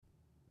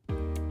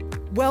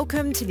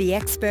Welcome to the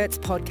Experts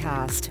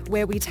Podcast,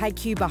 where we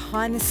take you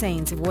behind the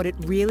scenes of what it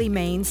really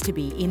means to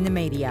be in the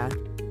media.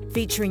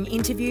 Featuring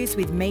interviews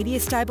with media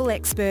stable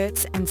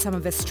experts and some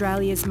of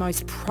Australia's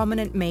most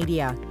prominent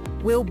media.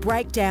 We'll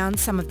break down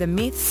some of the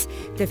myths,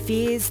 the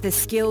fears, the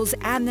skills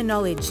and the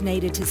knowledge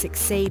needed to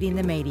succeed in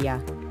the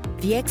media.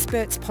 The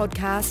Experts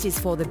Podcast is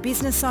for the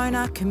business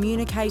owner,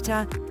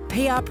 communicator,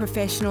 PR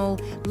professional,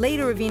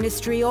 leader of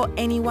industry or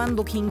anyone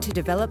looking to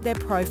develop their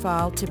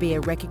profile to be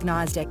a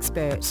recognised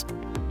expert.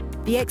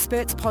 The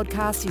Experts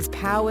Podcast is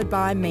powered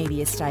by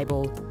Media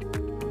Stable.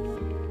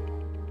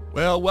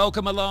 Well,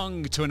 welcome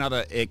along to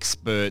another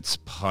Experts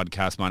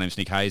Podcast. My name's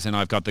Nick Hayes and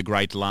I've got the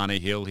great Lana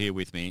Hill here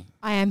with me.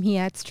 I am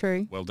here, it's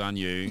true. Well done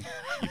you.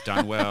 You've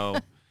done well.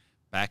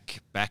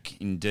 Back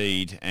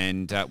indeed.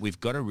 And we've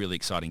got a really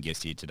exciting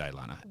guest here today,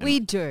 Lana.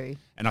 We do.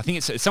 And I think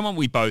it's someone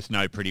we both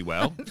know pretty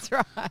well. That's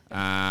right.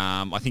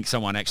 I think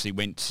someone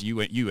actually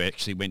you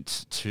actually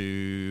went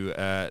to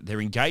their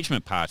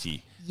engagement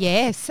party.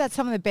 Yes, that's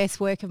some of the best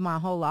work of my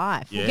whole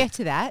life. Yeah. We'll get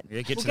to that.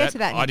 Yeah, get to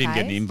that. I didn't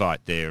get an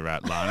invite there,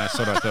 Lana.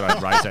 So I thought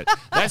I'd raise that.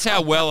 That's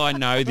how well I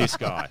know this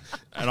guy,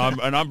 and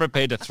I'm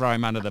prepared to throw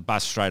him under the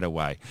bus straight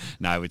away.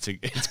 No, it's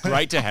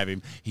great to have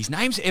him. His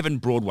name's Evan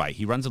Broadway.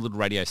 He runs a little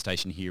radio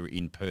station here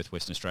in Perth,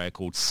 Western Australia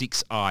called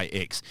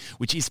 6IX,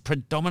 which is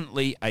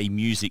predominantly a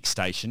music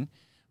station.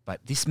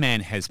 But this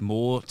man has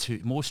more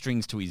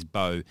strings to his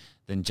bow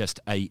than just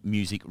a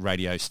music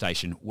radio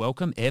station.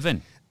 Welcome,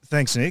 Evan.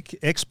 Thanks, Nick.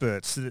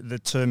 Experts, the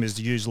term is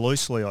used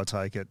loosely, I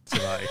take it,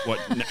 today. What,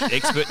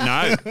 expert?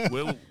 No.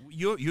 Well,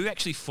 you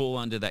actually fall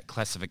under that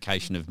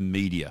classification of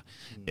media,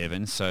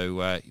 Evan.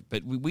 So,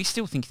 but we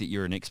still think that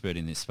you're an expert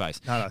in this space.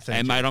 No, thank you.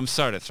 And, mate, I'm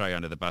sorry to throw you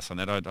under the bus on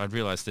that. I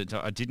realised that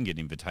I didn't get an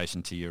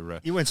invitation to your...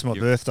 you went to my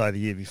birthday the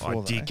year before,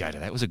 I did go to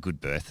that. It was a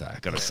good birthday,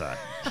 I've got to say.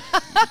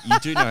 You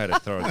do know how to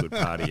throw a good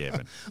party,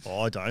 Evan.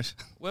 Oh, I don't.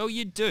 Well,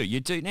 you do.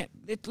 Now,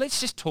 let's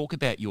just talk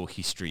about your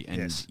history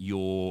and Yes.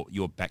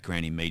 your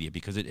background in media,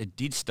 because it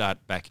did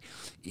start back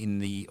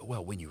in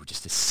when you were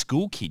just a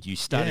school kid. You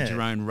started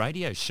your own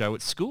radio show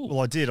at school. Well,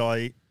 I did.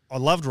 I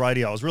loved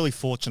radio. I was really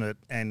fortunate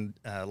and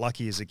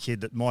lucky as a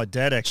kid that my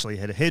dad actually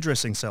had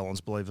hairdressing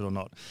salons, believe it or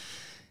not.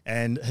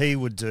 And he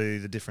would do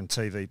the different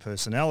TV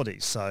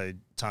personalities. So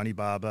Tony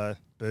Barber,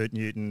 Bert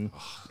Newton,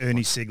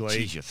 Ernie Sigley.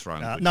 Geez, you're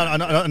throwing No,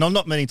 and I'm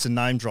not meaning to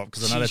name drop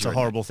because I know that's a you're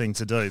horrible thing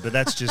to do, but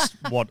that's just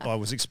what I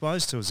was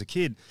exposed to as a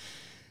kid.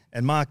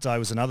 And Mark Day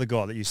was another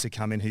guy that used to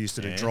come in who used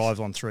to do Drive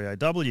on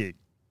 3AW.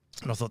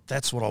 And I thought,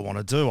 that's what I want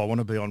to do. I want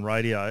to be on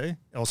radio.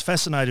 I was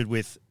fascinated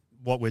with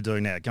what we're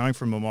doing now, going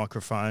from a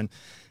microphone,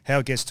 how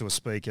it gets to a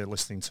speaker,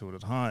 listening to it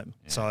at home.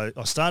 Yeah. So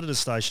I started a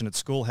station at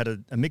school, had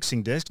a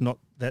mixing desk, not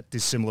that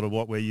dissimilar to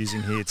what we're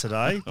using here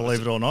today,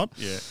 believe it or not,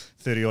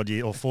 30-odd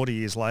years or 40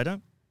 years later.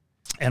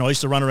 And I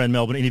used to run around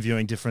Melbourne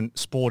interviewing different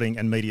sporting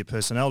and media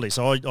personalities.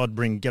 So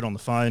I'd get on the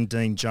phone,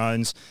 Dean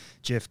Jones,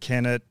 Jeff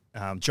Kennett,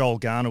 Joel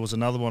Garner was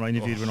another one I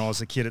interviewed when I was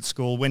a kid at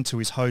school, went to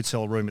his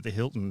hotel room at the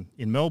Hilton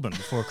in Melbourne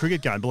before a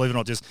cricket game, believe it or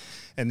not,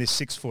 and this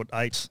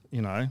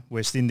 6'8",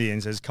 West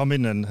Indian says, come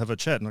in and have a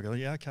chat. And I go,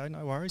 yeah, okay,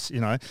 no worries,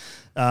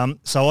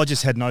 So I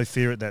just had no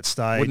fear at that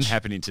stage. Wouldn't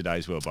happen in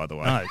today's world, by the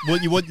way. No, well,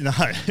 you would, no.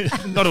 Not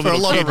a for little a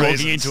lot kid of walking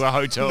reasons. into a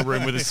hotel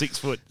room with a 6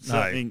 foot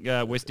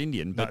West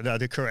Indian. But no,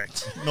 they're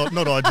correct.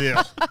 Not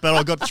ideal. But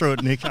I got through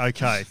it, Nick,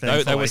 okay,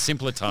 thankfully. They were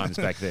simpler times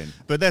back then.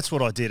 But that's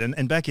what I did.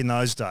 And back in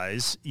those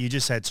days, you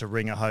just had to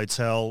ring a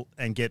hotel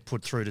and get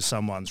put through to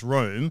someone's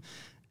room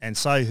and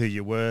say who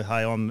you were.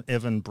 Hey, I'm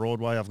Evan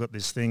Broadway. I've got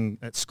this thing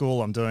at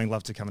school I'm doing.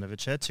 Love to come and have a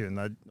chat to you. And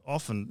they'd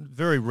often,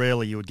 very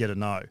rarely, you would get a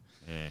no.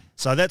 Yeah.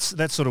 So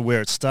that's sort of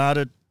where it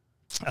started.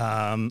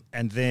 And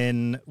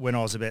then when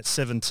I was about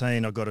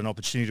 17, I got an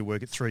opportunity to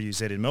work at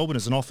 3UZ in Melbourne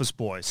as an office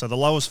boy. So the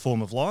lowest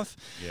form of life.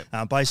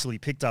 Yep. Basically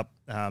picked up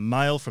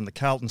mail from the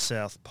Carlton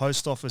South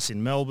Post Office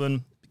in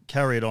Melbourne,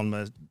 carry it on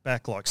my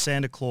back like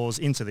Santa Claus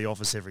into the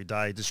office every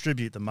day,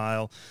 distribute the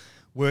mail,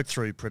 work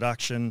through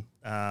production.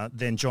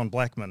 Then John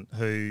Blackman,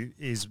 who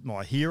is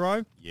my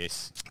hero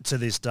to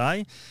this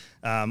day.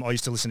 I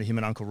used to listen to him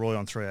and Uncle Roy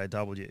on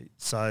 3AW.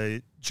 So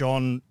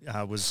John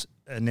was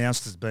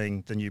announced as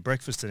being the new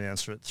breakfast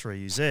announcer at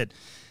 3UZ.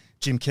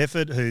 Jim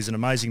Kefford, who's an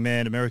amazing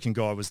man, American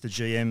guy, was the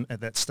GM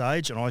at that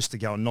stage, and I used to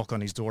go and knock on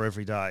his door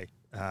every day.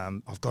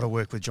 I've got to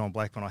work with John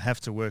Blackman. I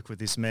have to work with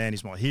this man.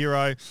 He's my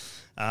hero.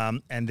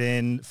 And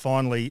then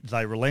finally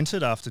they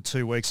relented after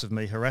 2 weeks of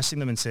me harassing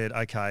them and said,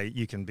 okay,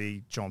 you can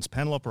be John's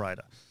panel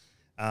operator,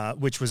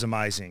 which was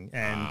amazing.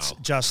 And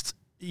just,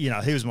 he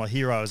was my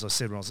hero, as I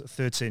said, when I was a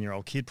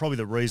 13-year-old kid. Probably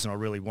the reason I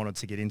really wanted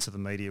to get into the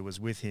media was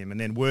with him. And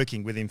then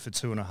working with him for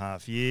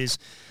 2.5 years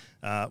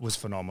was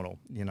phenomenal.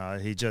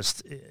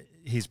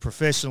 His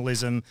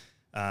professionalism,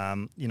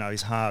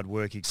 his hard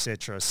work,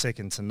 etc.,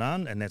 second to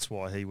none, and that's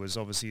why he was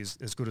obviously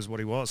as good as what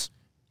he was.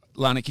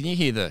 Lana, can you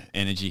hear the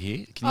energy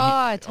here?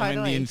 Totally. I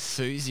mean, the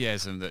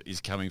enthusiasm that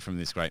is coming from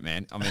this great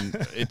man. I mean,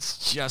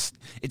 it's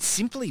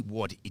simply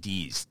what it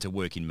is to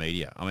work in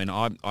media. I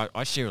mean,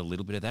 I share a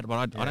little bit of that, but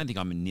I don't think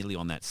I'm nearly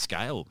on that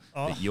scale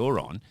that you're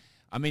on.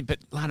 I mean, but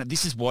Lana,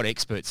 this is what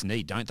experts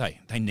need, don't they?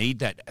 They need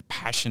that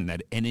passion,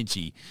 that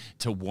energy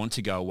to want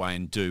to go away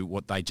and do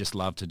what they just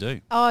love to do.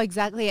 Oh,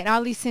 exactly. And I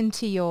listened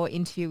to your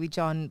interview with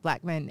John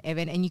Blackman,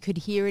 Evan, and you could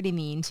hear it in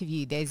the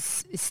interview.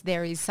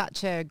 There is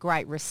such a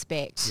great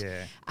respect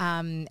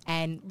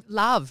and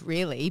love,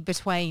 really,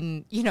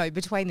 between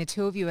the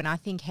two of you. And I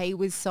think he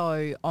was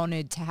so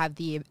honoured to have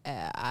the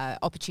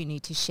opportunity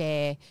to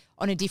share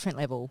on a different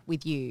level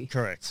with you.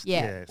 Correct.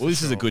 Yeah. Well,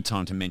 this is a good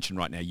time to mention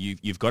right now.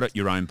 You've got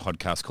your own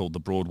podcast called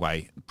the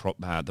Broadway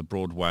Broadcast.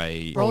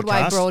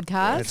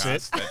 That's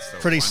it. That's the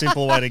Pretty one.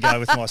 simple way to go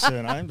with my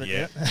surname. But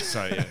Yeah.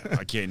 So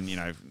again,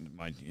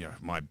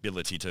 my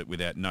ability to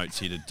without notes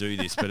here to do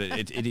this, but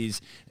it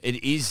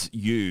is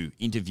you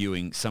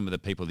interviewing some of the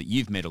people that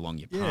you've met along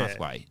your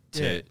pathway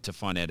to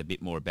find out a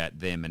bit more about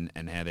them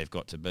and how they've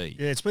got to be.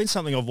 Yeah, it's been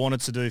something I've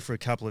wanted to do for a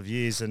couple of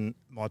years, and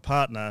my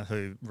partner,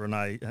 who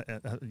Renee,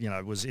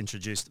 was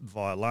introduced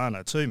via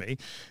Lana to me.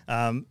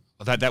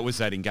 That was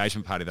that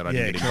engagement party that I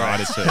didn't get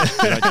correct.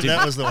 invited to.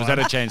 That was the one. Was that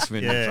a chance for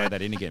me to throw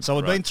that in again? So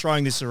I've been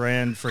throwing this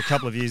around for a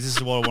couple of years. This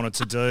is what I wanted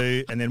to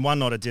do. And then one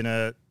night at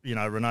dinner,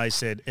 Renee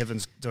said,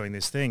 Evan's doing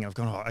this thing. I've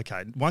gone, oh,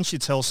 okay. Once you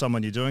tell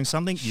someone you're doing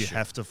something, you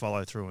have to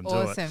follow through and do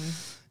it. Awesome.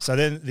 So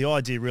then the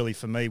idea really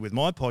for me with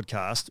my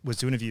podcast was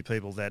to interview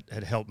people that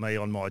had helped me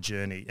on my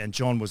journey. And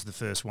John was the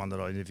first one that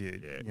I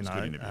interviewed. Yeah, it was a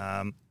good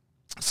interview.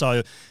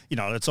 So,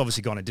 it's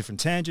obviously gone in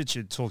different tangents.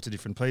 You talk to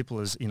different people,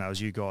 as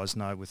you guys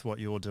know, with what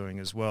you're doing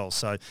as well.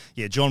 So,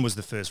 yeah, John was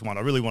the first one.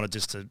 I really wanted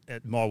just to,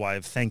 my way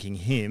of thanking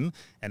him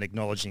and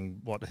acknowledging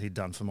what he'd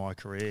done for my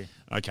career.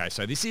 Okay,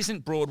 so this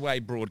isn't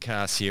Broadway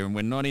Broadcast here, and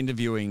we're not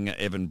interviewing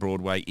Evan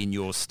Broadway in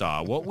your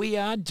style. What we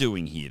are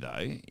doing here,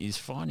 though, is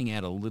finding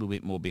out a little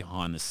bit more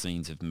behind the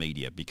scenes of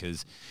media,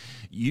 because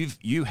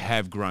you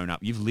have grown up,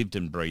 you've lived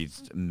and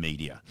breathed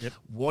media. Yep.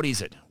 What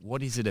is it?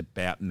 What is it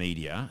about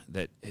media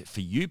that,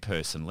 for you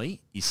personally,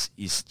 is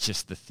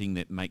just the thing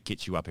that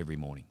gets you up every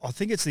morning? I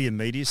think it's the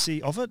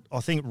immediacy of it. I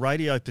think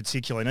radio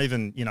particularly, and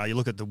even, you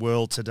look at the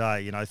world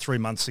today, 3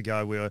 months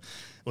ago it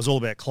was all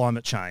about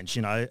climate change.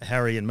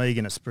 Harry and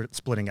Meghan are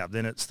splitting up.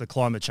 Then it's the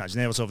climate change.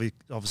 Now it's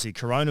obviously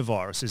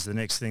coronavirus is the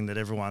next thing that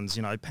everyone's,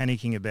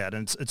 panicking about.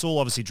 And it's all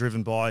obviously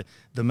driven by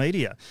the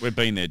media. We've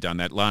been there, done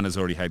that. Lana's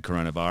already had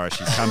coronavirus.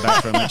 She's come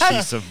back from it.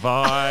 She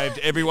survived.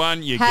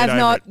 Everyone, you get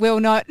over it. Will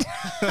not.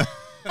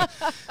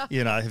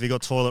 Have you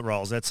got toilet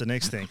rolls? That's the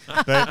next thing.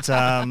 But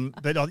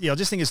I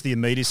just think it's the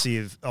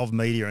immediacy of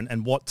media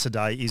and what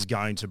today is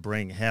going to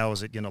bring. How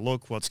is it going to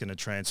look? What's going to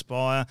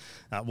transpire?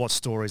 What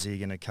stories are you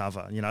going to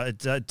cover?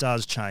 It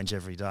does change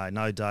every day.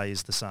 No day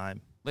is the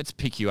same. Let's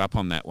pick you up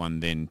on that one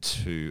then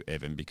too,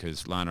 Evan,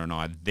 because Lana and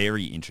I are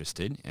very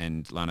interested,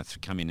 and Lana,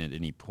 come in at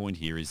any point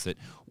here, is that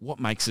what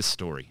makes a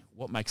story?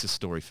 What makes a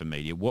story for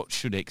media? What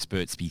should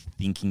experts be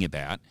thinking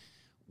about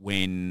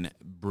when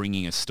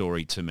bringing a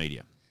story to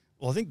media?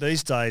 Well, I think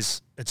these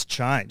days it's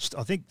changed.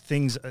 I think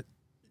things,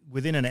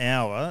 within an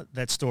hour,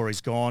 that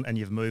story's gone and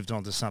you've moved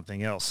on to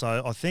something else.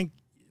 So I think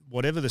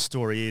whatever the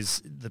story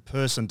is, the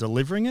person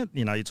delivering it,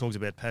 you talked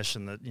about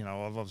passion that,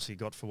 I've obviously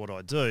got for what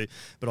I do,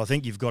 but I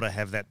think you've got to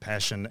have that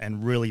passion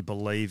and really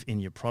believe in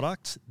your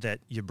product that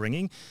you're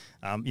bringing.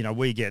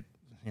 We get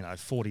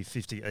 40,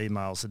 50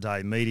 emails a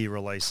day, media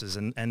releases,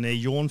 and they're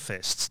yawn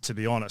fests, to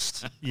be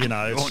honest.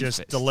 It's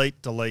just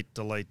delete.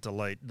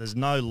 There's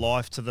no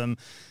life to them.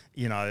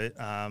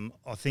 I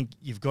think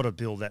you've got to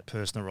build that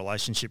personal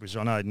relationship, which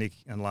I know Nick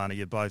and Lana,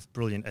 you're both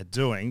brilliant at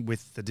doing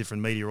with the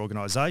different media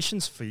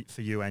organisations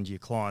for you and your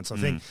clients. I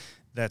think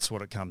that's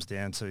what it comes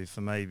down to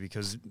for me,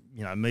 because,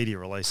 media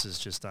releases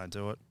just don't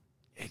do it.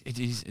 It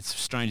is. It's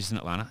strange, isn't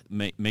it, Lana?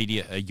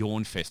 Media, a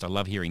yawn fest. I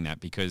love hearing that,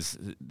 because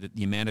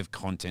the amount of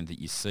content that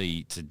you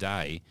see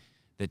today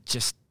that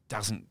just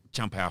doesn't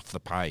jump off the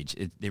page.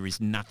 There is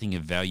nothing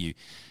of value.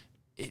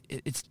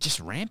 It's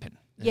just rampant.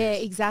 Yeah,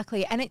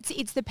 exactly. And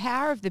it's the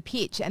power of the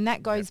pitch. And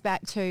that goes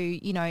back to,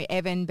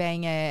 Evan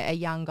being a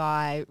young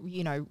guy,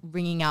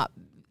 ringing up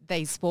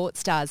these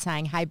sports stars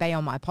saying, hey, be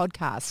on my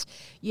podcast.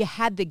 You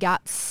had the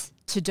guts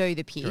to do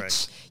the pitch.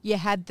 Correct. You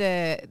had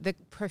the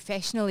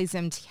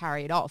professionalism to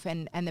carry it off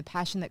and the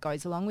passion that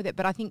goes along with it.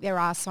 But I think there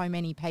are so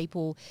many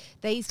people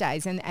these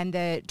days, and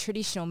the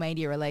traditional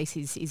media release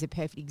is a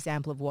perfect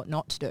example of what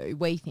not to do,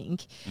 we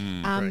think.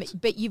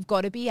 But you've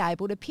got to be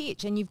able to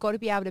pitch, and you've got to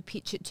be able to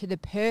pitch it to the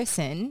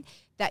person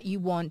that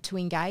you want to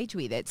engage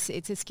with. It's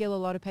a skill a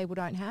lot of people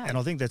don't have. And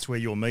I think that's where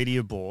your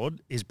media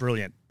board is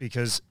brilliant,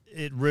 because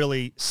it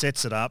really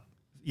sets it up,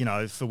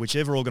 for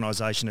whichever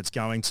organisation it's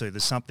going to,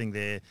 there's something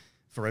there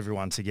for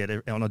everyone to get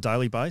on a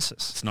daily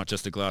basis. It's not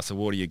just a glass of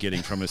water you're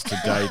getting from us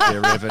today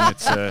there, Evan.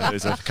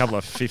 There's a couple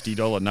of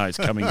 $50 notes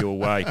coming your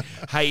way.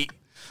 Hey,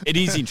 it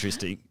is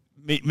interesting.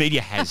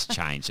 Media has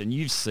changed, and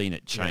you've seen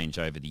it change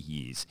over the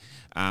years.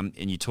 And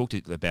you talked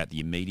about the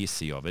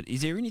immediacy of it.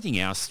 Is there anything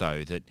else,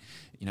 though, that,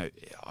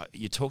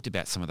 you talked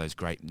about some of those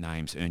great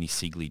names, Ernie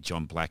Sigley,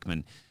 John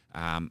Blackman.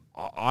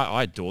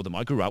 I adore them.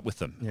 I grew up with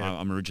them. Yeah.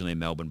 I'm originally a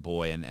Melbourne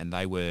boy, and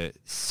they were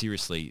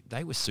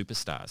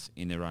superstars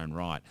in their own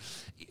right.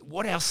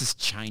 What else has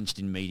changed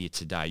in media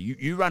today?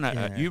 You run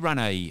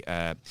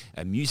a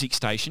music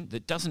station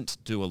that doesn't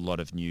do a lot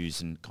of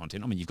news and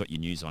content. I mean, you've got your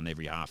news on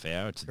every half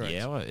hour to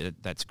the hour.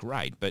 That's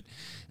great, but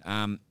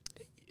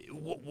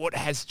what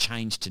has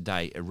changed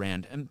today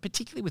around, and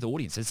particularly with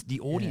audiences, the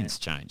audience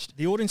changed?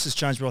 The audience has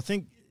changed, but I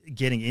think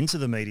getting into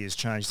the media has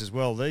changed as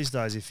well. These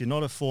days, if you're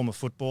not a former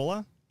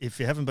footballer, if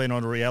you haven't been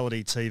on a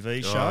reality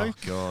TV show,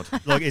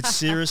 like it's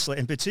seriously,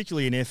 and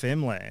particularly in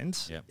FM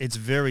land, it's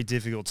very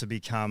difficult to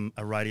become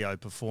a radio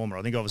performer.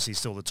 I think obviously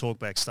still the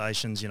talkback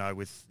stations,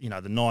 with,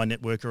 the 9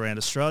 network around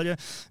Australia,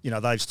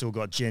 they've still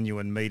got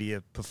genuine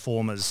media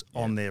performers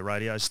on their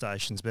radio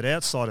stations. But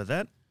outside of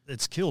that,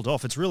 it's killed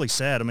off. It's really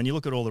sad. I mean, you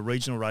look at all the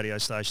regional radio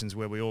stations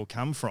where we all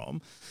come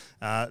from,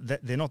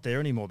 they're not there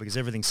anymore because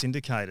everything's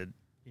syndicated.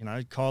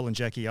 Kyle and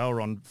Jackie O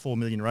are on 4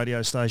 million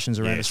radio stations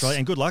around Australia,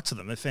 and good luck to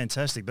them. They're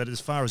fantastic. But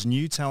as far as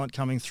new talent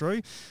coming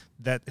through,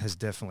 that has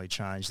definitely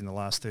changed in the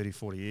last 30,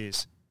 40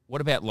 years. What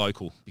about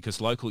local?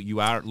 Because you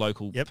are at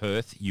local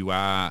Perth.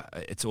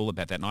 It's all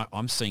about that. And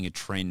I'm seeing a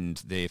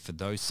trend there for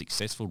those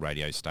successful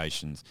radio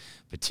stations,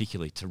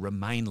 particularly to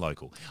remain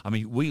local. I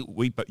mean,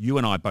 you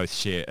and I both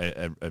share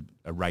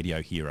a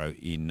radio hero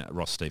in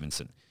Ross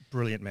Stevenson.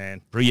 Brilliant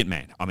man.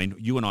 I mean,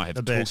 you and I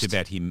have talked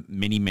about him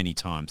many, many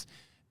times.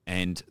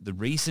 And the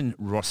reason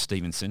Ross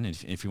Stevenson,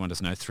 if everyone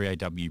doesn't know,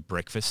 3AW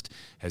Breakfast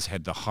has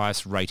had the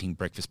highest rating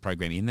breakfast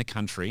program in the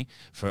country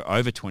for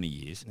over 20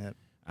 years. Yep.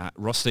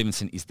 Ross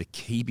Stevenson is the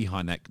key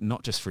behind that,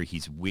 not just for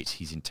his wit,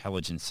 his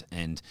intelligence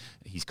and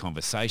his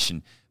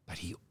conversation, but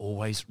he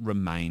always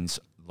remains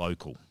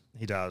local.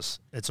 He does.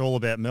 It's all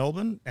about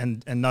Melbourne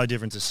and no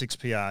different to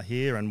 6PR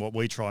here and what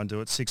we try and do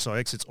at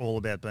 6IX. It's all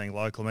about being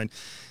local. I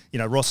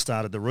mean, Ross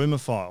started the Rumour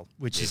File,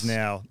 which is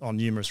now on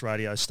numerous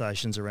radio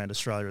stations around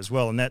Australia as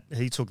well. And that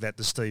he took that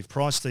to Steve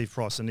Price. Steve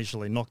Price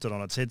initially knocked it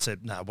on its head,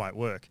 said, no, it won't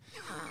work.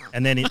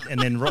 And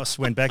then Ross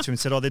went back to him and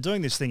said, they're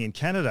doing this thing in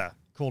Canada,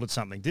 called it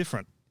something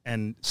different.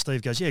 And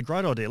Steve goes, yeah,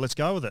 great idea, let's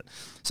go with it.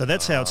 So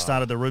that's how it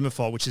started, the Rumour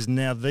File, which is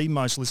now the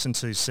most listened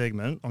to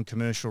segment on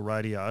commercial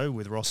radio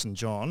with Ross and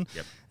John,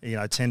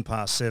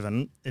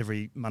 7:10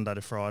 every Monday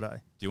to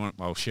Friday. Do you want?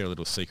 I'll share a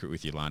little secret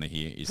with you, Lana,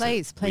 here.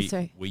 Please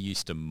do. We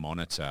used to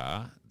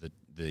monitor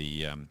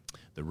the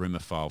Rumour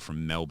File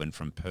from Melbourne,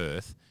 from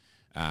Perth,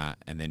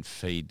 and then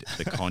feed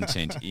the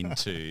content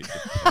into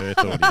the Perth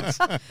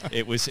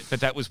audience. But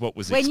that was what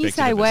was when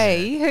expected.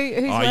 When you say we,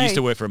 who's we? I used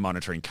to work for a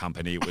monitoring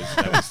company.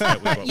 That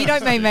was you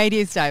don't mean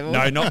Media Stable?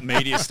 No, not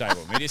Media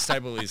Stable. Media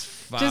Stable is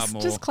far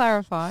more. Just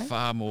clarify.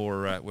 Far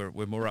more.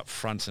 We're more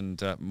upfront and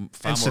far and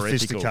more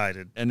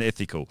sophisticated and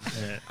ethical.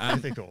 Yeah,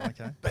 ethical.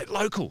 Okay. But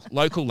local,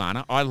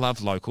 Lana. I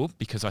love local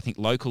because I think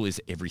local is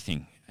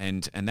everything.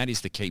 And that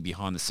is the key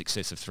behind the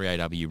success of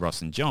 3AW,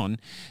 Ross and John.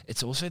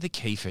 It's also the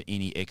key for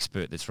any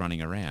expert that's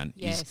running around.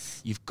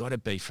 Is you've got to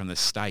be from the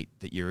state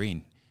that you're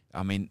in.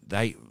 I mean,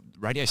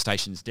 radio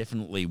stations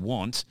definitely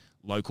want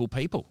local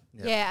people.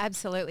 Yep. Yeah,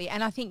 absolutely.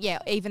 And I think,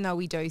 even though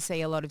we do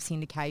see a lot of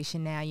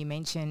syndication now, you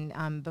mentioned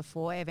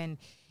before, Evan,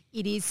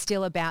 it is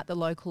still about the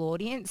local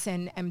audience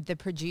and the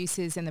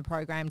producers and the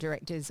program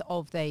directors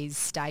of these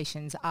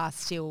stations are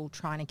still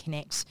trying to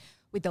connect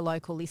with the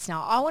local listener.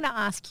 I want to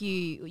ask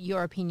you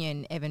your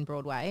opinion, Evan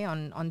Broadway,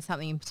 on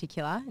something in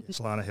particular. It's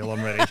Lana Hill,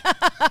 I'm ready.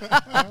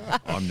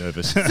 I'm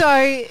nervous.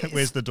 So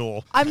where's the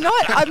door? I'm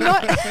not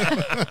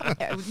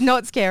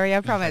not scary,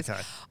 I promise.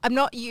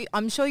 Okay.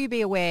 I'm sure you'll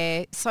be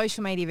aware,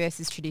 social media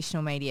versus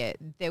traditional media.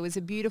 There was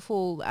a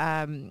beautiful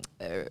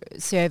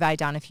survey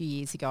done a few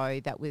years ago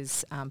that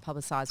was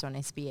publicised on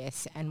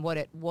SBS, and what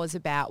it was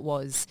about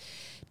was,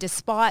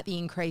 despite the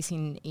increase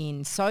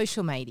in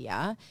social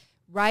media,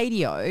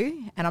 radio,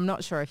 and I'm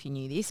not sure if you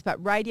knew this,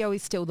 but radio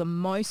is still the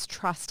most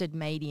trusted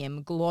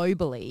medium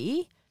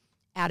globally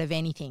out of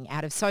anything,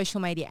 out of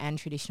social media and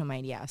traditional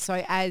media.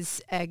 So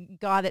as a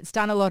guy that's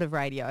done a lot of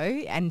radio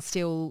and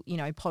still,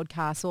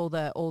 podcasts,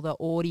 all the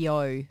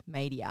audio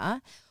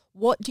media,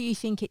 what do you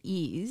think it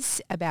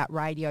is about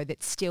radio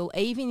that still,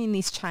 even in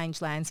this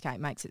changed landscape,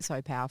 makes it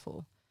so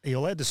powerful? Are you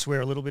allowed to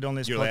swear a little bit on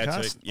this You're podcast?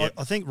 Allowed to, yep.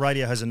 I think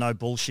radio has a no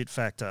bullshit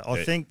factor.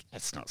 I think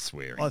that's not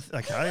swearing.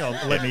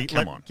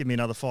 Give me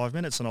another 5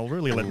 minutes, and I'll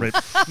really let rip.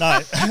 No,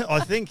 I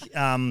think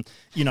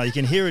you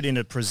can hear it in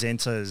a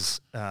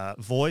presenter's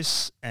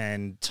voice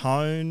and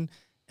tone,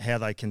 how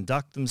they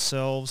conduct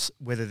themselves,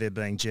 whether they're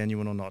being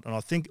genuine or not. And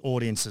I think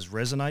audiences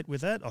resonate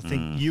with that. I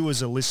think you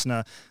as a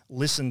listener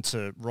listen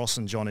to Ross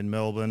and John in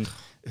Melbourne,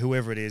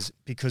 whoever it is,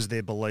 because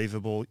they're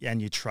believable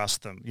and you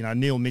trust them.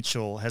 Neil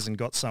Mitchell hasn't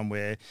got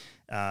somewhere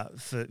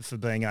for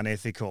being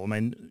unethical. I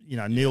mean,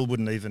 Neil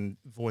wouldn't even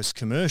voice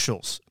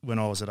commercials when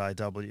I was at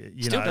AW.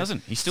 He still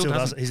doesn't.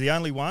 He's the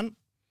only one.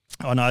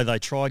 I know they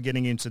tried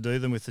getting him to do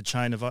them with the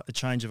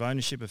change of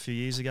ownership a few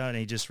years ago, and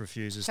he just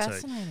refuses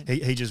to.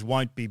 He just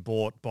won't be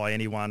bought by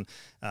anyone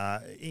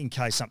in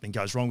case something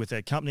goes wrong with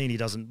their company, and he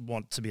doesn't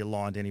want to be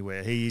aligned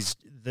anywhere. He is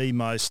the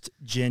most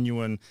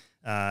genuine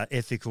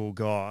ethical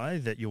guy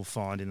that you'll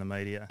find in the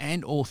media.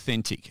 And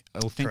authentic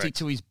Correct.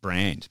 to his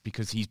brand,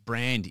 because his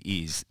brand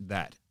is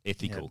that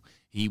ethical. Yep.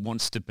 He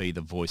wants to be the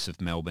voice of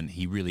Melbourne.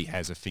 He really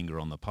has a finger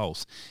on the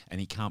pulse,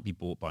 and he can't be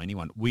bought by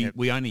anyone.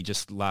 We only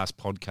just last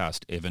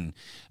podcast, Evan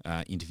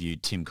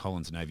interviewed Tim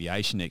Collins, an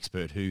aviation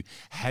expert who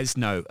has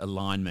no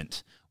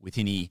alignment with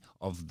any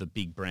of the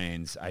big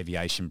brands,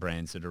 aviation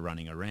brands that are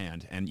running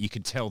around, and you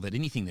could tell that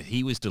anything that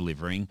he was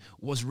delivering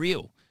was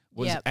real.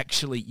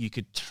 Actually, you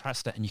could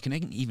trust it, and you can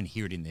even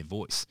hear it in their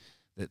voice,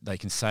 that they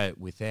can say it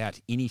without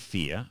any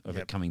fear of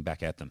it coming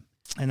back at them.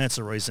 And that's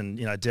the reason,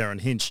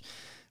 Darren Hinch,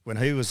 when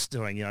he was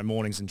doing,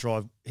 mornings and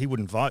drive, he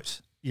wouldn't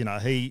vote. He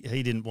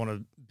didn't want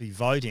to be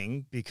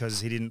voting because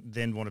he didn't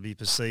then want to be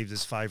perceived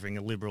as favouring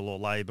a Liberal or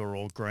Labor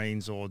or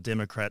Greens or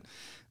Democrat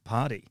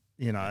party,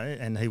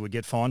 and he would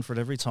get fined for it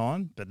every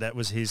time. But that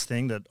was his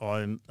thing, that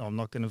I'm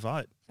not going to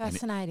vote.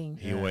 Fascinating.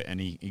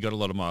 He got a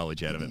lot of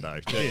mileage out of it,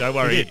 though. Don't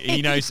worry.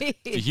 He knows, the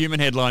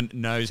Human Headline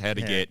knows how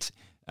to get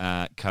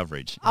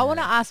coverage. I want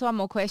to ask one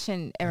more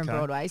question, Evan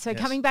Broadway. So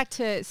coming back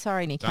to,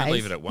 sorry, Nick. Don't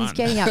leave it at one. He's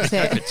getting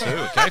upset. Go for two.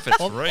 Go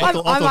for three. I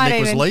thought Nick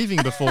was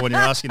leaving before when you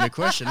were asking the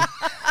question.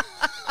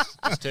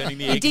 Turning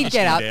the He did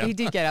get up. down. He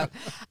did get up.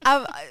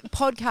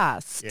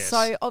 Podcasts. Yes.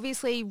 So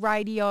obviously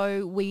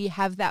radio, we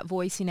have that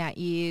voice in our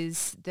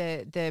ears.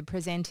 The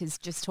presenter's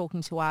just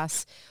talking to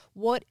us.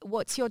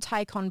 What's your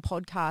take on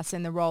podcasts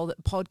and the role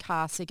that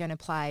podcasts are going to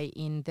play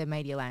in the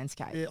media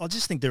landscape? Yeah, I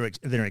just think they're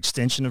an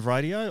extension of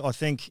radio. I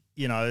think,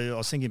 I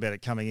was thinking about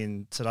it coming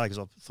in today because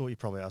I thought you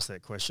probably asked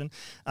that question.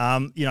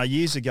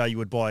 Years ago you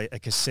would buy a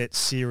cassette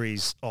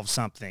series of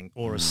something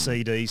or a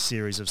CD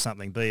series of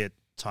something, be it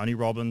Tony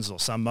Robbins or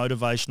some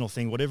motivational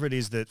thing, whatever it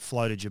is that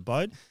floated your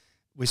boat.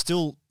 We're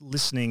still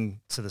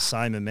listening to the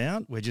same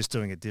amount. We're just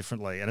doing it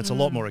differently. And it's a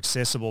lot more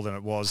accessible than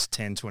it was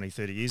 10, 20,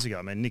 30 years ago.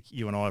 I mean, Nick,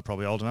 you and I are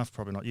probably old enough,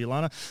 probably not you,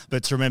 Lana,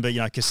 but to remember,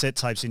 cassette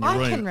tapes in your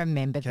room. I can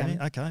remember them.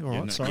 Okay, all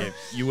right, sorry. Yeah,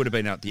 you would have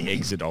been at the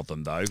exit of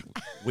them, though.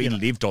 We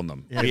lived on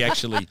them. We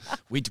actually,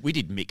 we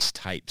did mixed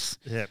tapes.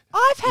 Yeah.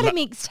 I've had a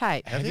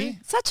mixtape. Have you?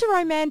 Such a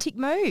romantic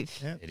move.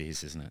 Yeah. It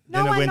is, isn't it? No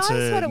Then it one went knows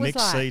what to it was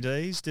mixed like.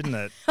 CDs, didn't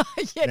it?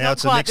 Yeah, Now not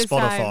it's a quite mixed the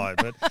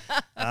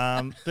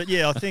Spotify. But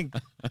yeah, I think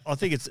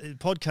it's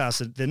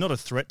podcasts. They're not a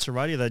threat to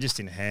radio. They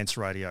just enhance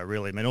radio,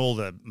 really. I mean, all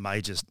the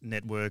major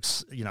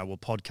networks, will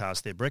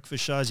podcast their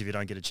breakfast shows. If you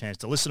don't get a chance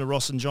to listen to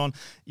Ross and John,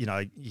 you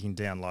can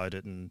download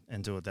it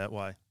and do it that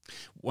way.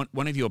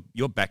 One of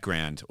your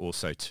background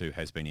also too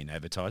has been in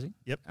advertising.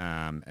 Yep.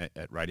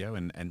 At radio,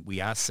 and we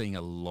are seeing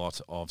a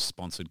lot of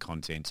sponsored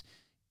content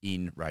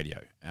in radio.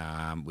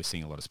 We're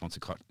seeing a lot of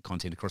sponsored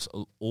content across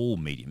all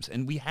mediums,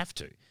 and we have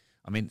to.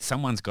 I mean,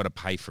 someone's got to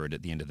pay for it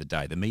at the end of the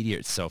day. The media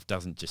itself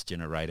doesn't just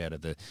generate out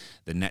of the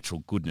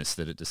natural goodness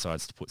that it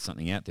decides to put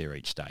something out there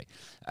each day.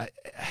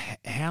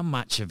 How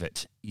much of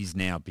it is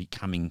now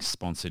becoming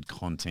sponsored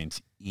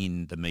content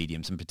in the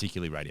mediums, and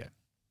particularly radio?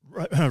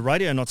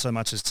 Radio, not so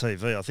much as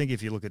TV. I think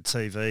if you look at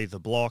TV, The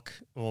Block,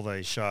 all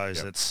these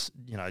shows, it's,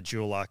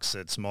 Dulux,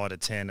 it's Mitre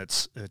 10,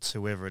 it's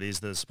whoever it is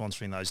that's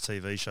sponsoring those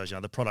TV shows,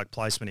 the product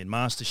placement in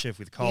MasterChef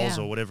with Coles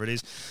or whatever it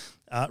is.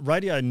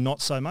 Radio,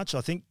 not so much. I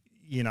think,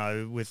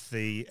 with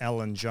the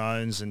Alan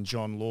Jones and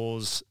John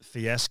Law's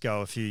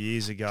fiasco a few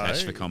years ago.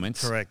 Cash for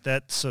comments. Correct.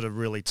 That sort of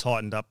really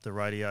tightened up the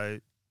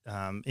radio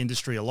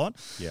industry a lot.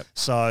 Yep.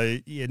 So,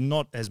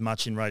 not as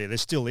much in radio. There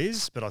still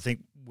is, but I think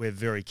we're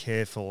very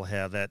careful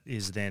how that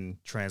is then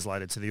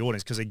translated to the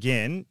audience, because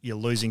again, you're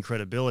losing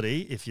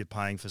credibility if you're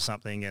paying for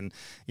something and,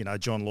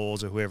 John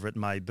Laws or whoever it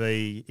may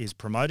be is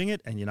promoting it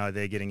and,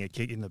 they're getting a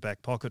kick in the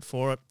back pocket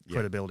for it. Yep.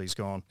 Credibility's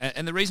gone.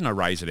 And the reason I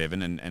raise it,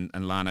 Evan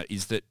and Lana,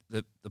 is that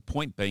the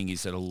point being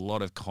is that a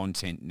lot of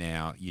content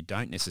now, you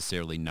don't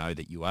necessarily know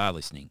that you are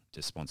listening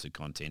to sponsored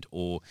content,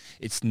 or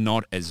it's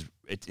not as...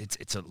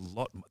 It's a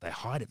lot. They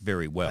hide it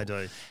very well. They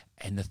do.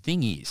 And the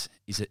thing is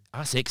that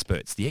us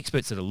experts, the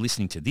experts that are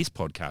listening to this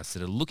podcast,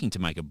 that are looking to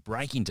make a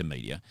break into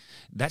media,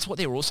 that's what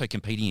they're also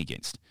competing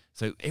against.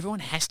 So everyone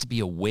has to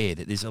be aware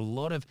that there's a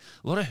lot of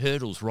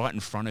hurdles right in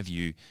front of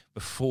you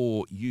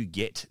before you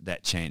get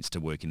that chance to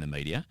work in the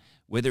media,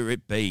 whether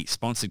it be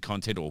sponsored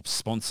content or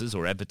sponsors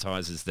or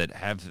advertisers that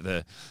have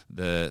the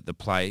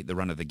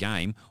run of the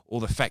game, or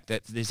the fact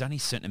that there's only a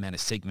certain amount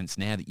of segments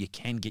now that you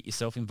can get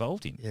yourself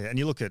involved in. Yeah, and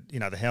you look at,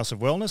 the House of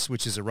Wellness,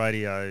 which is a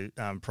radio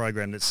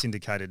program that's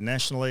syndicated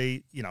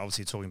nationally,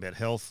 obviously talking about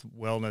health,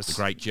 wellness. The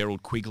great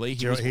Gerald Quigley.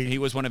 He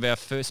was one of our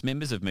first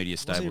members of Media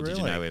Stable. Really? Did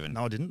you know, Evan?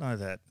 No, I didn't know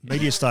that.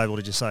 Media Stable,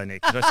 did you say,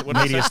 Nick?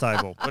 Media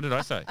Stable. What did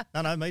I say?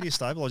 No, Media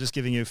Stable. I was just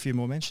giving you a few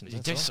more mentions.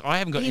 I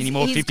haven't got any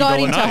more $50 notes. He's gone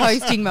into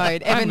hosting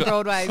mode. Evan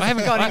Broadway's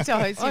gone into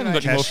hosting mode. I haven't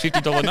got any more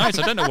 $50 notes.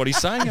 I don't know what he's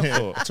saying it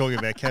for. Talking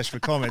about cash for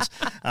comments.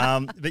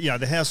 But,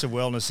 the House of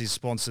Wellness is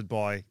sponsored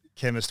by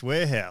Chemist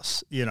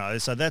Warehouse,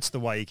 so that's the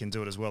way you can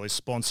do it as well, is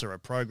sponsor a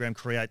program,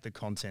 create the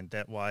content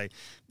that way,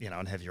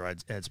 and have your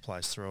ads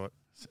placed through it.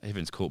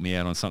 Evan's caught me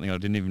out on something I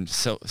didn't even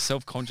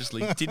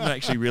self-consciously didn't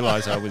actually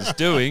realise I was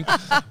doing.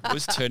 I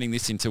was turning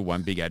this into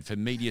one big ad for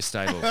Media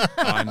Stable.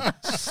 I'm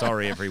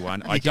sorry,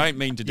 everyone. I don't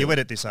mean to do. You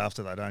edit this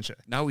after, though, don't you?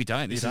 No, we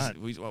don't.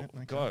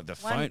 God, the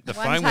phone went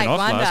take off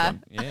wonder. last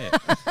one.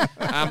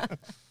 Yeah.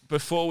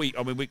 Before we've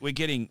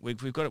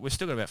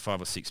still got about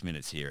 5 or 6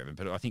 minutes here, Evan.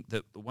 But I think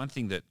that the one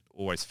thing that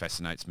always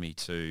fascinates me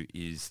too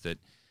is that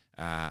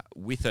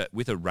with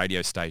a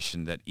radio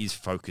station that is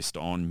focused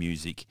on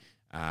music.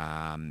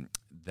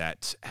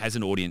 That has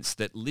an audience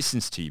that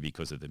listens to you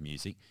because of the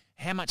music.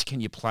 How much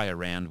can you play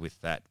around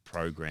with that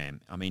program?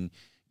 I mean,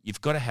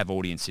 you've got to have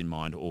audience in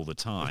mind all the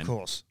time. Of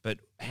course. But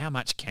how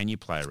much can you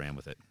play around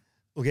with it?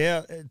 Look,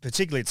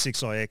 particularly at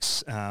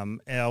 6IX,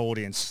 our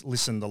audience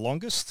listen the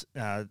longest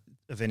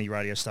of any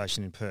radio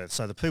station in Perth.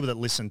 So the people that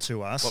listen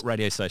to us... What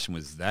radio station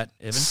was that,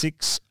 Evan?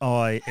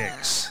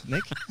 6IX.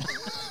 Nick?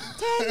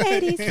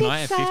 Can I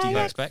have 50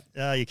 bucks back?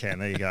 You can.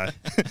 There you go.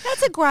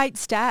 That's a great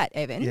stat,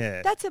 Evan.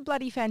 Yeah. That's a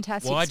bloody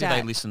fantastic Why stat. do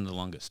they listen the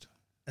longest?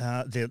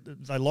 They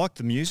like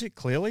the music,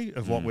 clearly,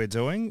 of what we're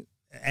doing,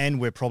 and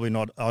we're probably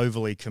not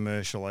overly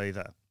commercial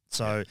either.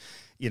 So,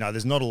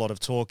 there's not a lot of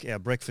talk. Our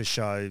breakfast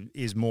show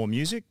is more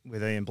music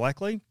with Ian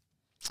Blackley.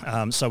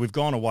 So we've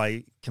gone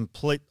away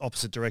complete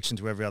opposite direction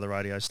to every other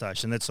radio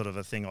station. That's sort of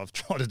a thing I've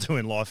tried to do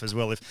in life as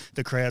well. If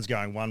the crowd's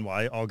going one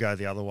way, I'll go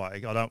the other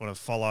way. I don't want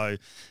to follow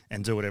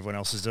and do what everyone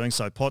else is doing.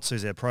 So Potts,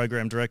 who's our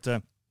program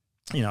director,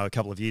 a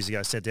couple of years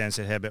ago sat down and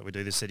said, how about we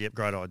do this? Said, yep,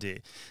 great idea.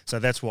 So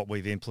that's what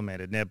we've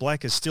implemented. Now,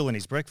 Black is still in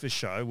his breakfast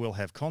show. We'll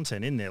have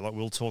content in there. Like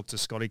we'll talk to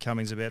Scotty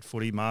Cummings about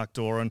footy, Mark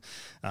Doran.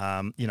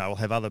 We'll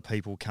have other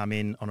people come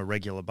in on a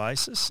regular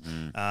basis.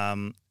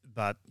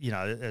 But,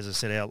 as I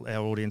said,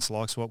 our audience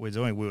likes what we're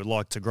doing. We would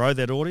like to grow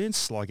that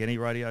audience like any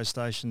radio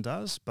station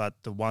does, but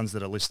the ones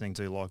that are listening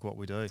do like what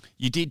we do.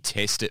 You did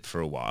test it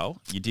for a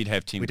while. You did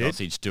have Tim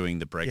Gossage doing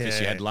the breakfast.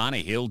 Yeah. You had Lana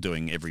Hill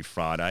doing every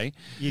Friday.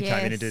 You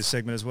came in and did a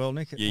segment as well,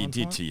 Nick? Yeah, you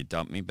did till you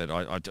dumped me, but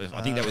I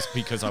think that was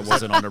because I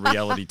wasn't on a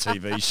reality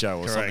TV show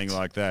or something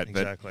like that.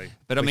 Exactly.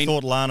 But I mean,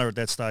 thought Lana at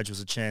that stage was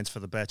a chance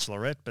for The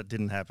Bachelorette, but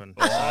didn't happen.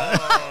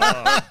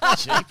 Oh,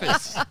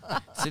 jeepers.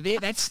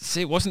 So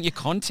it wasn't your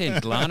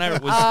content, Lana.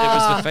 It was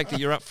the fact that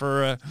you're up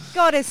for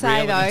Gotta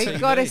say reality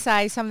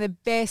TV. some of the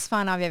best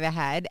fun I've ever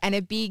had, and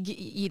a big,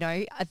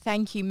 a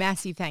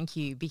massive thank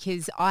you,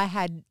 because I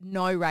had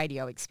no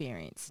radio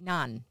experience,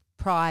 none,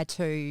 prior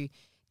to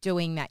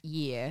doing that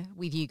year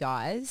with you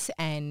guys,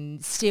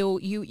 and still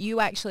you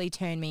actually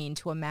turned me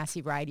into a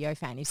massive radio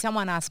fan. If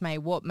someone asked me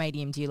what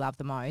medium do you love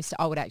the most,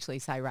 I would actually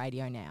say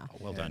radio now. Oh,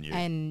 well done, you.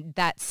 And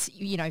that's,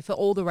 for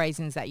all the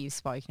reasons that you've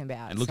spoken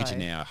about. And look at you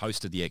now,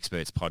 host of the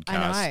Experts podcast.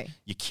 I know.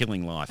 You're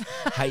killing life.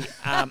 Hey,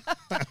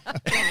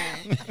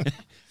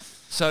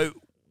 so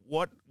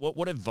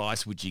what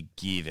advice would you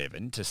give,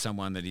 Evan, to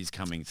someone that is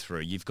coming through?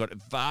 You've got a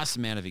vast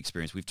amount of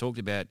experience. We've talked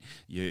about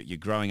you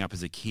growing up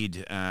as a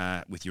kid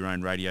with your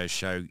own radio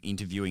show,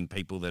 interviewing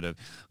people that are,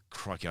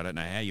 crikey, I don't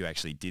know how you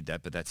actually did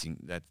that, but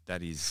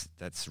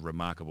that's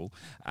remarkable.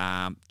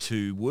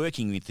 To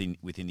working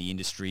within the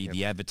industry,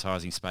 the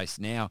advertising space,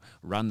 now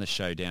run the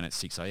show down at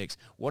 6IX.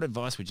 What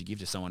advice would you give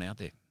to someone out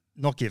there?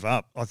 Not give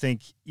up. I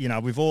think,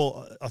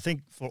 I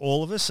think for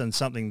all of us, and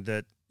something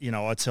that,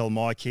 I tell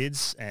my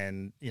kids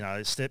and,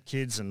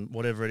 stepkids and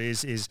whatever it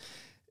is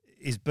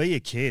be a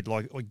kid.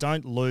 Like,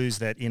 don't lose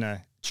that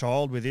inner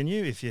child within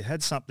you. If you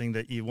had something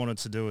that you wanted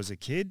to do as a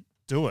kid,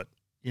 do it.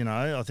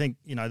 I think,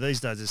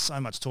 these days there's so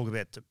much talk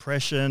about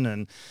depression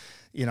and,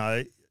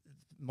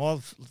 my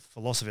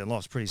philosophy in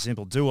life is pretty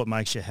simple. Do what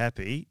makes you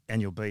happy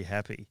and you'll be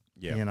happy.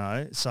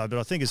 Yeah. But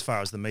I think as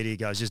far as the media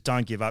goes, just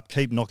don't give up.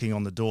 Keep knocking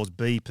on the doors.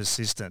 Be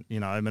persistent.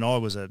 I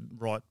was a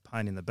right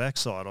pain in the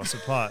backside, I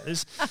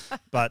suppose,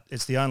 but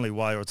it's the only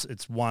way, or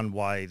it's one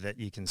way that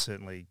you can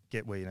certainly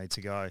get where you need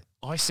to go.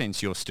 I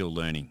sense you're still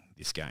learning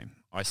this game.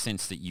 I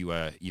sense that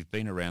you've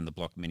been around the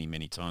block many,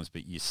 many times,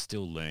 but you're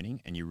still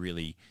learning and you're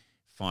really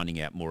finding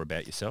out more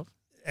about yourself.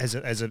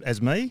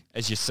 As me?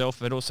 As yourself,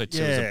 but also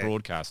too as a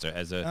broadcaster,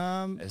 as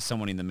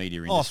someone in the media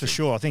industry. Oh, for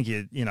sure. I think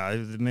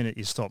the minute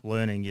you stop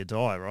learning, you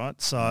die,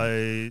 right?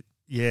 So,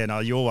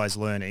 you're always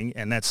learning,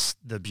 and that's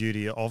the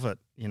beauty of it.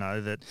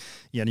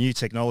 New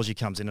technology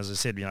comes in. As I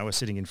said, we're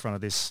sitting in front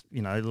of this,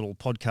 little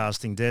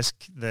podcasting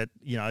desk that,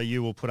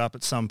 you will put up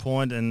at some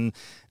point, and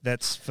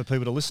that's for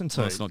people to listen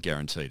to. Well, it's not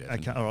guaranteed.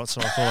 Okay, all right. So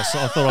I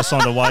thought I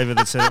signed a waiver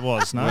that said it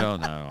was. No. Well,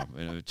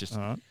 no. Just.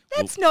 All right.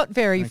 That's not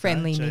very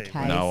friendly, Nick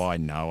Hayes. No, I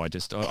know.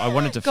 I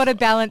wanted to... Got to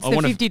balance the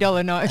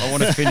 $50 note. I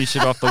want to finish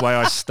it off the way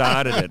I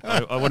started it.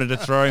 I wanted to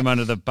throw him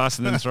under the bus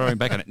and then throw him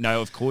back on it.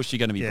 No, of course you're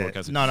going to be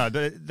broadcasting. No,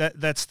 but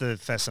that's the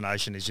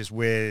fascination, is just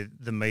where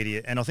the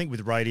media... And I think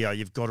with radio,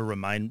 you've got to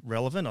remain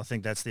relevant. I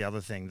think that's the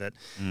other thing that,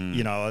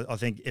 I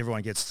think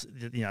everyone gets,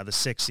 the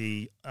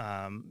sexy,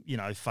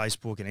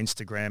 Facebook and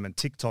Instagram and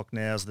TikTok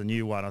now is the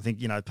new one. I think,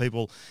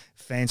 people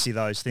fancy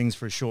those things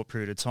for a short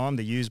period of time.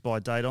 The use-by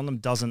date on them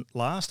doesn't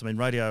last. I mean,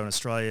 radio in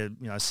Australia,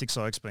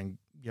 6IX been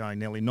going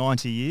nearly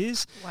 90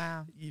 years.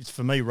 Wow.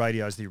 For me,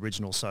 radio is the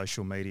original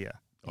social media.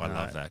 I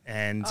love that.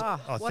 And I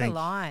what think, a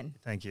line.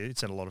 Thank you.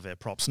 It's in a lot of our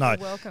props. No. You're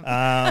welcome.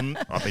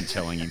 I've been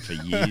telling him for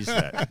years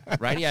that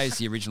radio is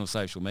the original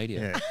social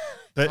media. Yeah.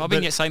 But, I've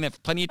been saying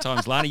that plenty of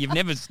times, Lana. You've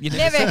never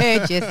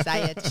heard you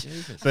say it.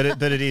 Jesus. But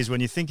it is, when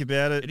you think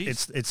about it, It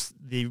is. it's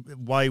the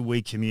way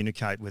we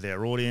communicate with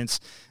our audience,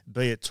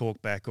 be it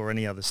Talkback or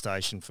any other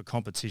station for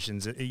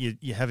competitions.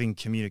 You're having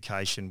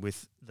communication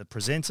with the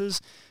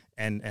presenters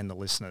and the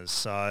listeners.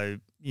 So,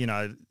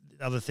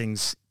 other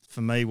things for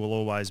me will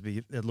always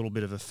be a little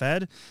bit of a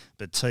fad,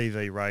 but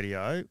TV,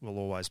 radio will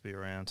always be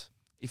around.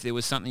 If there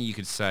was something you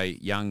could say,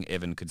 young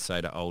Evan could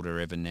say to older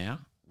Evan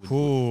now,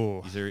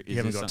 You is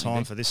haven't got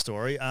time for this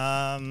story.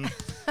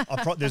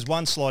 There's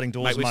one sliding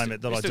doors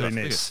moment that I do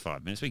miss.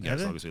 5 minutes. We can go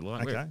as long as we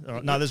like. Okay. All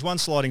right. No, there's one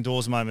sliding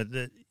doors moment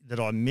that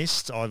I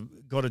missed. I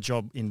got a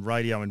job in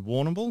radio in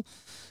Warrnambool,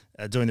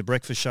 doing the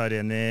breakfast show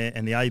down there,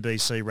 and the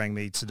ABC rang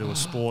me to do a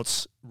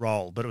sports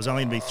role, but it was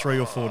only going to be 3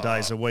 or 4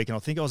 days a week, and I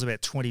think I was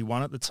about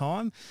 21 at the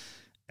time,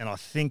 and I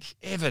think,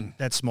 Evan,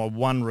 that's my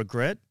one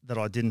regret, that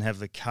I didn't have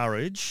the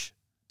courage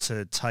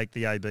to take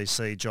the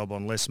ABC job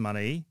on less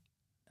money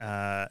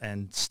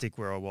and stick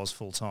where I was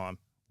full time.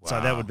 Wow.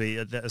 So that would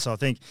be, so I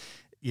think,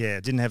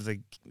 didn't have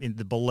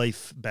the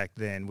belief back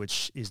then,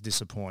 which is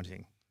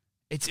disappointing.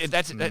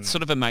 That's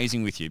sort of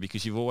amazing with you,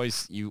 because you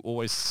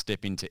always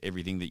step into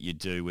everything that you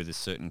do with a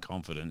certain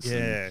confidence,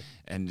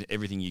 and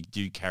everything you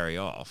do carry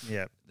off.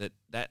 Yeah.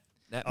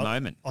 That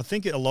moment. I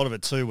think a lot of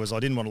it too was I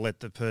didn't want to let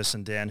the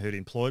person down who'd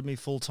employed me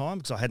full time,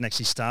 because I hadn't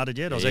actually started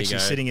yet. I was actually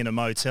sitting in a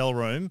motel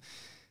room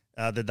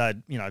that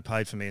they'd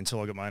paid for me until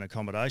I got my own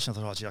accommodation. I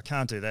thought, I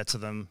can't do that to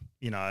them,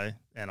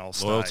 and I'll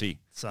stay.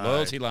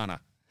 Loyalty,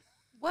 Lana.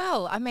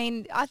 Well, I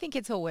mean, I think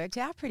it's all worked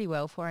out pretty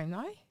well for him,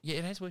 though. Yeah,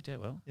 it has worked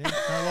out well. Yeah,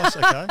 no loss,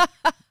 okay.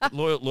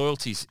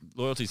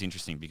 Loyalty's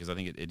interesting, because I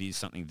think it is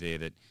something there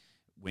that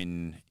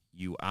when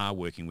you are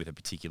working with a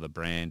particular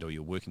brand or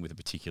you're working with a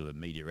particular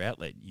media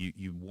outlet,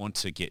 you want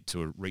to get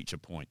to reach a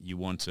point. You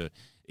want to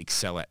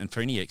excel at. And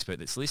for any expert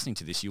that's listening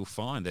to this, you'll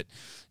find that,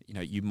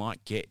 you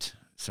might get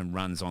some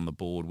runs on the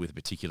board with a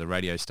particular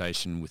radio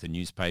station, with a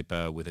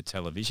newspaper, with a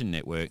television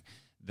network,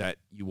 that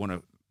you want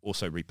to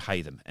also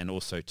repay them and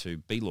also to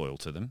be loyal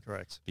to them.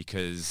 Correct.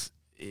 Because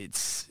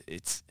it's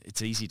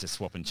easy to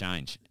swap and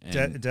change.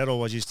 And Dad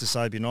always used to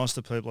say, be nice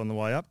to people on the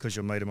way up because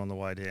you'll meet them on the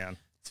way down.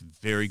 it's a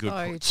very good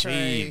So point. true.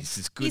 Jeez,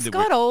 it's good. He's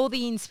got all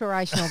the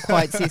inspirational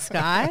quotes, this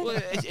guy.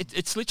 Well,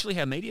 it's literally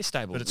how Media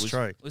Stable But it's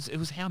true. It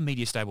was how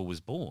Media Stable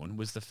was born,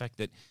 was the fact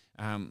that,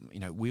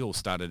 we all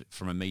started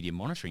from a media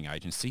monitoring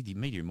agency. The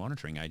media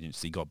monitoring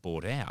agency got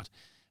bought out.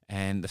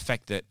 And the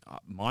fact that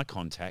my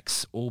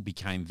contacts all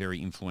became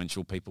very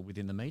influential people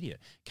within the media.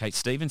 Kate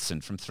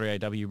Stevenson from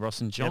 3AW Ross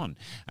and John.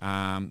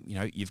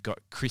 Yep. You've got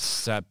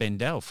Chris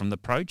Bendell from The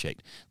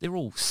Project. They're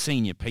all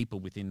senior people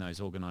within those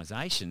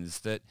organisations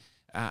that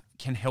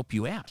can help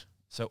you out.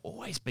 So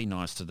always be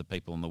nice to the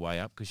people on the way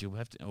up, because you'll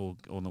have to, or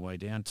on the way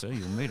down too,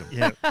 you'll meet them.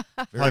 Yeah,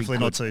 hopefully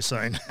good. not too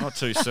soon. Not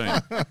too soon.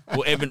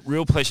 Well, Evan,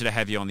 real pleasure to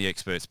have you on the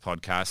Experts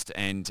podcast.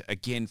 And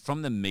again,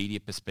 from the media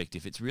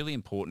perspective, it's really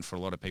important for a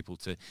lot of people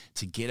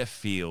to get a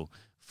feel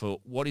for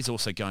what is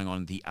also going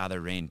on the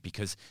other end,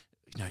 because,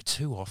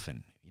 too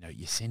often,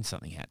 you send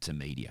something out to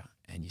media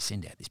and you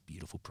send out this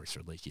beautiful press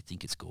release. You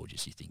think it's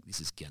gorgeous. You think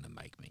this is going to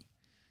make me.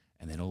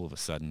 And then all of a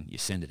sudden you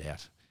send it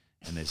out.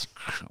 And there's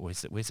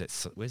where's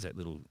that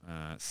little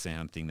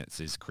sound thing that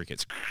says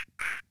crickets?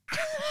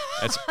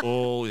 That's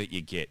all that you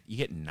get. You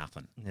get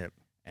nothing. Yep.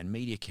 And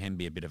media can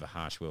be a bit of a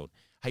harsh world.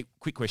 Hey,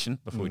 quick question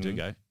before we do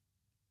go.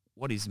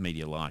 What is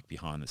media like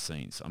behind the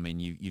scenes? I mean,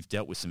 you've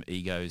dealt with some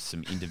egos,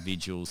 some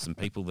individuals, some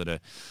people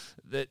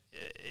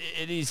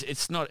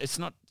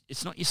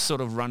it's not your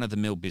sort of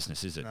run-of-the-mill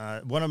business, is it?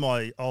 One of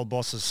my old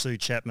bosses, Sue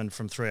Chapman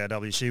from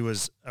 3AW, she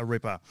was a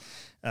ripper.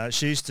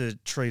 She used to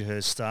treat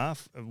her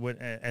staff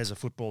as a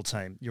football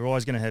team. You're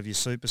always going to have your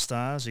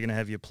superstars, you're going to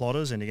have your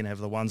plotters, and you're going to have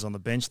the ones on the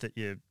bench that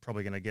you're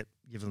probably going to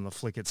give them a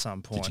flick at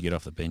some point. Did you get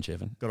off the bench,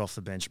 Evan? Got off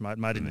the bench, mate.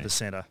 Made it into the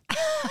centre.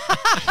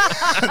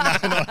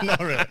 No, not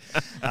really.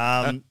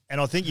 And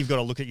I think you've got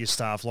to look at your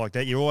staff like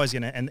that. You're always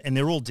going to, and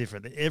they're all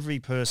different. Every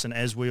person,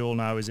 as we all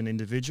know, is an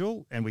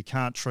individual, and we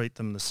can't treat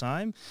them the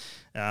same.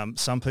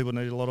 Some people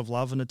need a lot of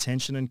love and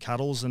attention and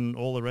cuddles and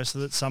all the rest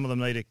of it. Some of them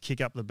need a kick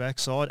up the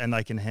backside, and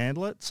they can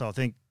handle it. So I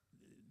think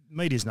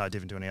media's no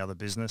different to any other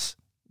business.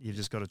 You've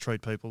just got to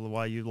treat people the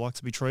way you like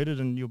to be treated,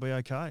 and you'll be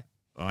okay.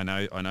 I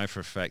know for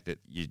a fact that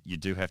you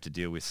do have to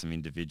deal with some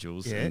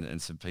individuals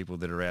and some people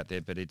that are out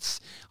there, but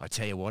I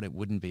tell you what, it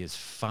wouldn't be as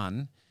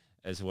fun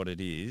as what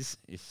it is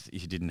if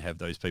you didn't have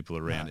those people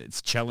around. No.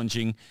 It's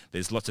challenging.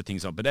 There's lots of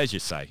things on, but as you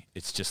say,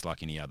 it's just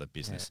like any other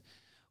business. Yeah.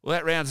 Well,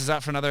 that rounds us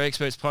up for another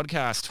Experts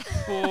podcast.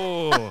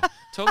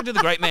 Talking to the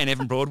great man,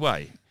 Evan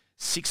Broadway,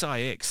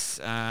 6IX.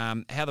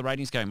 Experts. How are the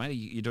ratings going, mate? Are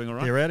you doing all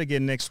right? They're out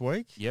again next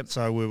week. Yep.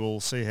 So we will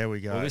see how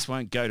we go. Well, this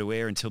won't go to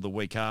air until the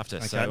week after.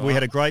 Okay. So we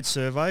had a great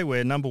survey.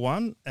 We're number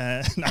one.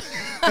 No.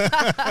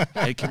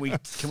 Hey, can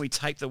we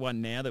tape the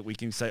one now that we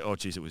can say, oh,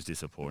 geez, it was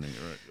disappointing?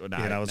 Or no,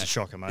 Yeah, no, it was a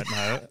shocker, mate.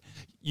 No.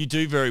 You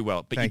do very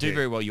well, but Thank you do you.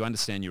 very well. You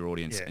understand your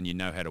audience Yeah. and you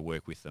know how to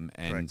work with them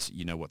and Correct.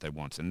 you know what they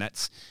want. And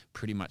that's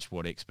pretty much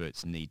what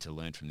experts need to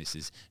learn from this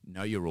is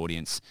know your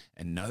audience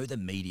and know the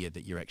media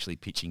that you're actually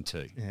pitching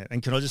to. Yeah,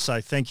 and can I just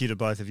say thank you to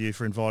both of you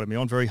for inviting me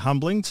on. Very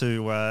humbling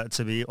to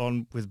be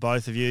on with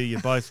both of you.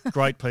 You're both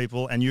great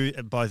people and you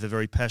both are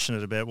very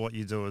passionate about what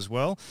you do as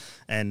well,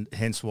 and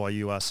hence why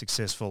you are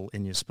successful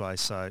in your space.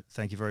 So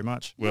thank you very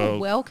much. You're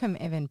welcome,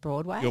 Evan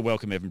Broadway. You're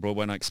welcome, Evan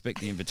Broadway, and I expect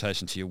the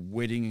invitation to your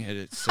wedding.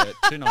 It's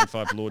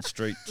 295 Lord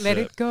Street. Let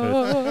it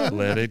go.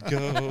 Let it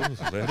go.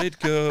 Let it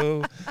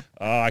go.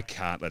 Oh, I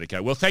can't let it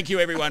go. Well, thank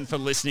you, everyone, for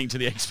listening to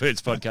the Experts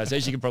Podcast.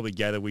 As you can probably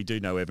gather, we do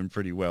know Evan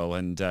pretty well,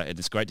 and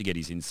it's great to get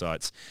his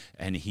insights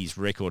and his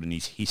record and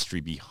his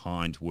history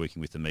behind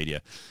working with the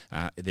media.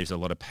 There's a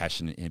lot of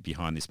passion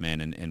behind this man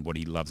and what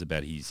he loves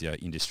about his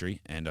industry,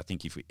 and I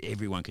think if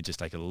everyone could just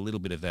take a little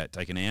bit of that,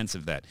 take an ounce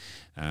of that,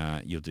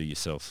 you'll do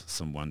yourself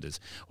some wonders.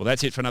 Well,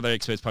 that's it for another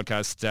Experts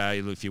Podcast.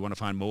 If you want to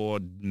find more,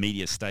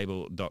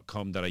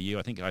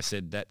 mediastable.com.au. I think I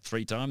said that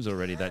 3 times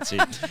already. That's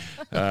it.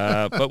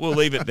 But we'll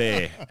leave it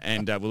there,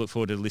 and we'll look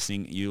forward to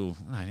listening. You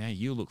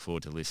look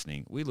forward to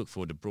listening. We look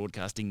forward to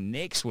broadcasting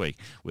next week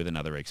with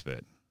another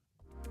expert.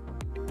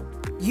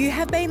 You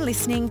have been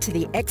listening to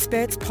the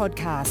Experts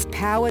Podcast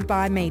powered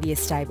by Media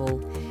Stable.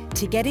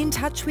 To get in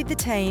touch with the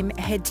team,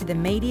 head to the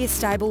Media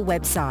Stable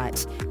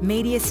website,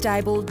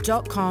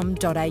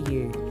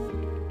 mediastable.com.au.